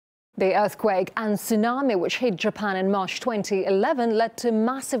The earthquake and tsunami which hit Japan in March 2011 led to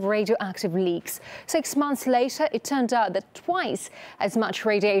massive radioactive leaks. 6 months later, it turned out that twice as much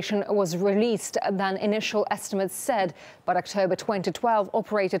radiation was released than initial estimates said. But October 2012,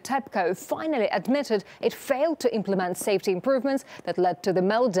 operator TEPCO finally admitted it failed to implement safety improvements that led to the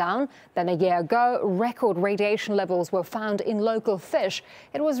meltdown. Then a year ago, record radiation levels were found in local fish.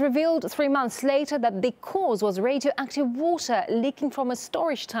 It was revealed 3 months later that the cause was radioactive water leaking from a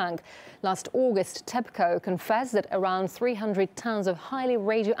storage tank. Last August, TEPCO confessed that around 300 tons of highly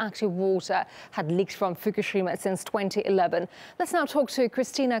radioactive water had leaked from Fukushima since 2011. Let's now talk to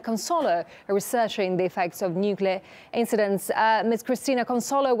Cristina Consolo, a researcher in the effects of nuclear incidents. Ms. Cristina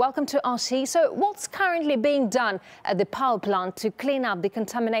Consolo, welcome to RT. So what's currently being done at the power plant to clean up the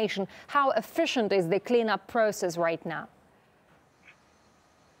contamination? How efficient is the cleanup process right now?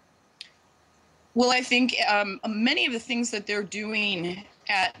 Well, I think many of the things that they're doing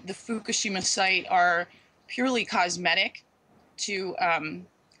at the Fukushima site are purely cosmetic to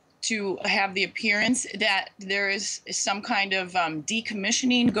have the appearance that there is some kind of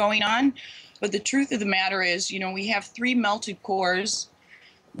decommissioning going on. But the truth of the matter is, we have 3 melted cores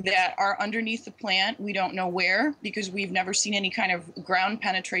that are underneath the plant. We don't know where, because we've never seen any kind of ground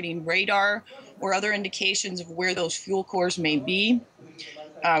penetrating radar or other indications of where those fuel cores may be.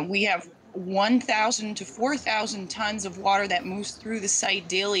 We have 1,000 to 4,000 tons of water that moves through the site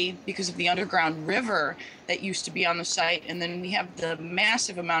daily because of the underground river that used to be on the site. And then we have the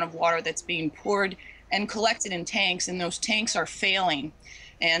massive amount of water that's being poured and collected in tanks, and those tanks are failing.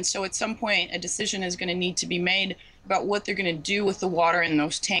 And so at some point, a decision is going to need to be made about what they're going to do with the water in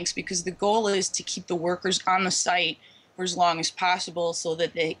those tanks, because the goal is to keep the workers on the site for as long as possible so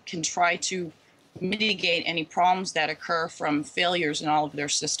that they can try to mitigate any problems that occur from failures in all of their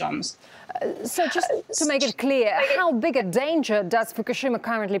systems. So just to make it clear, how big a danger does Fukushima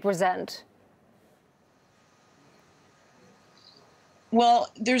currently present? Well,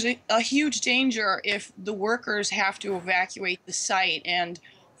 there's a huge danger if the workers have to evacuate the site. And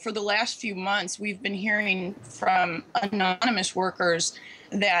for the last few months, we've been hearing from anonymous workers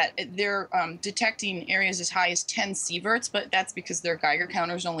that they're detecting areas as high as 10 sieverts, but that's because their Geiger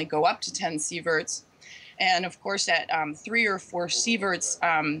counters only go up to 10 sieverts. And of course, at 3 or 4 sieverts,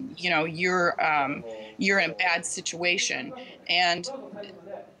 you're in a bad situation. And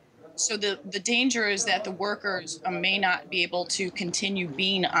so the danger is that the workers may not be able to continue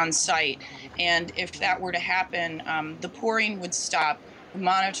being on site. And if that were to happen, the pouring would stop. The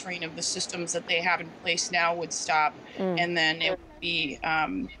monitoring of the systems that they have in place now would stop. And then it would be,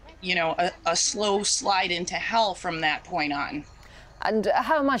 a slow slide into hell from that point on. And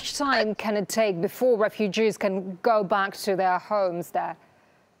how much time can it take before refugees can go back to their homes there?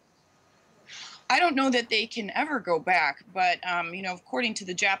 I don't know that they can ever go back, but, according to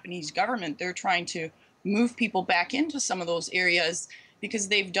the Japanese government, they're trying to move people back into some of those areas because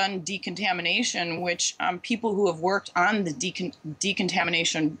they've done decontamination, which people who have worked on the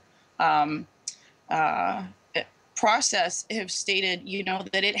decontamination process have stated,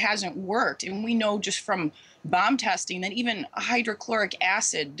 that it hasn't worked. And we know just from bomb testing that even hydrochloric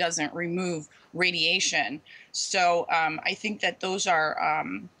acid doesn't remove radiation. So I think that those are,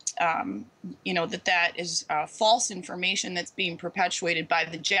 that is false information that's being perpetuated by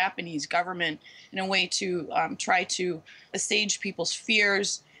the Japanese government in a way to try to assuage people's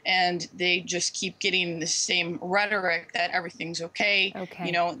fears. And they just keep getting the same rhetoric that everything's okay.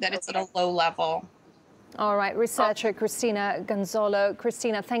 That it's at a low level. All right, researcher Cristina Consolo.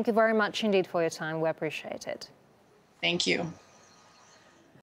 Cristina, thank you very much indeed for your time. We appreciate it. Thank you.